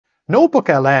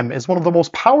NotebookLM is one of the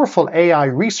most powerful AI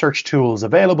research tools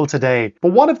available today,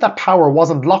 but what if that power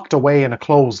wasn't locked away in a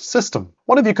closed system?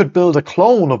 What if you could build a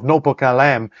clone of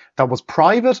NotebookLM that was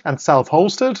private and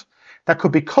self-hosted, that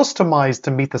could be customized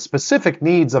to meet the specific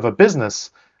needs of a business,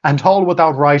 and all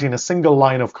without writing a single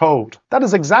line of code? That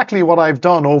is exactly what I've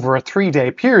done over a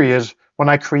 3-day period when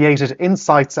I created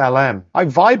InsightsLM. I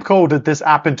vibe coded this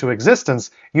app into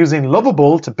existence using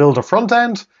Loveable to build a front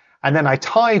end, and then I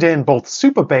tied in both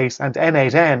Supabase and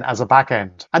n8n as a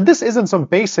backend. And this isn't some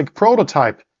basic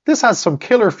prototype. This has some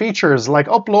killer features like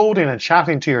uploading and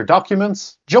chatting to your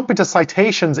documents, jumping to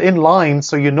citations in line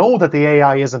so you know that the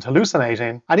AI isn't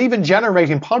hallucinating, and even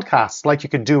generating podcasts like you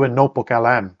can do in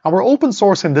NotebookLM. And we're open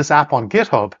sourcing this app on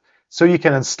GitHub, so you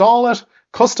can install it,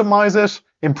 customize it,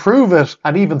 improve it,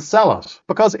 and even sell it.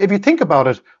 Because if you think about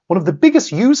it, one of the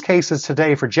biggest use cases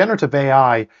today for generative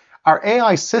AI are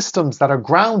AI systems that are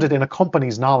grounded in a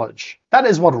company's knowledge. That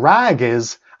is what RAG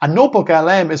is, and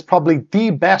NotebookLM is probably the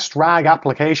best RAG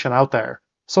application out there.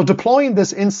 So deploying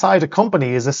this inside a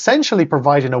company is essentially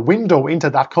providing a window into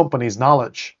that company's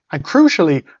knowledge. And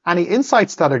crucially, any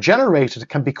insights that are generated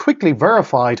can be quickly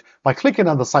verified by clicking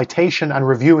on the citation and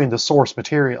reviewing the source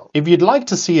material. If you'd like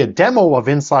to see a demo of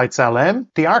InsightsLM,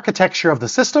 the architecture of the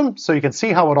system so you can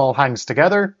see how it all hangs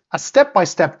together, a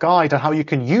step-by-step guide on how you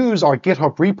can use our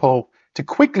GitHub repo to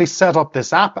quickly set up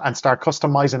this app and start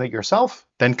customizing it yourself,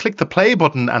 then click the play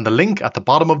button and the link at the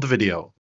bottom of the video.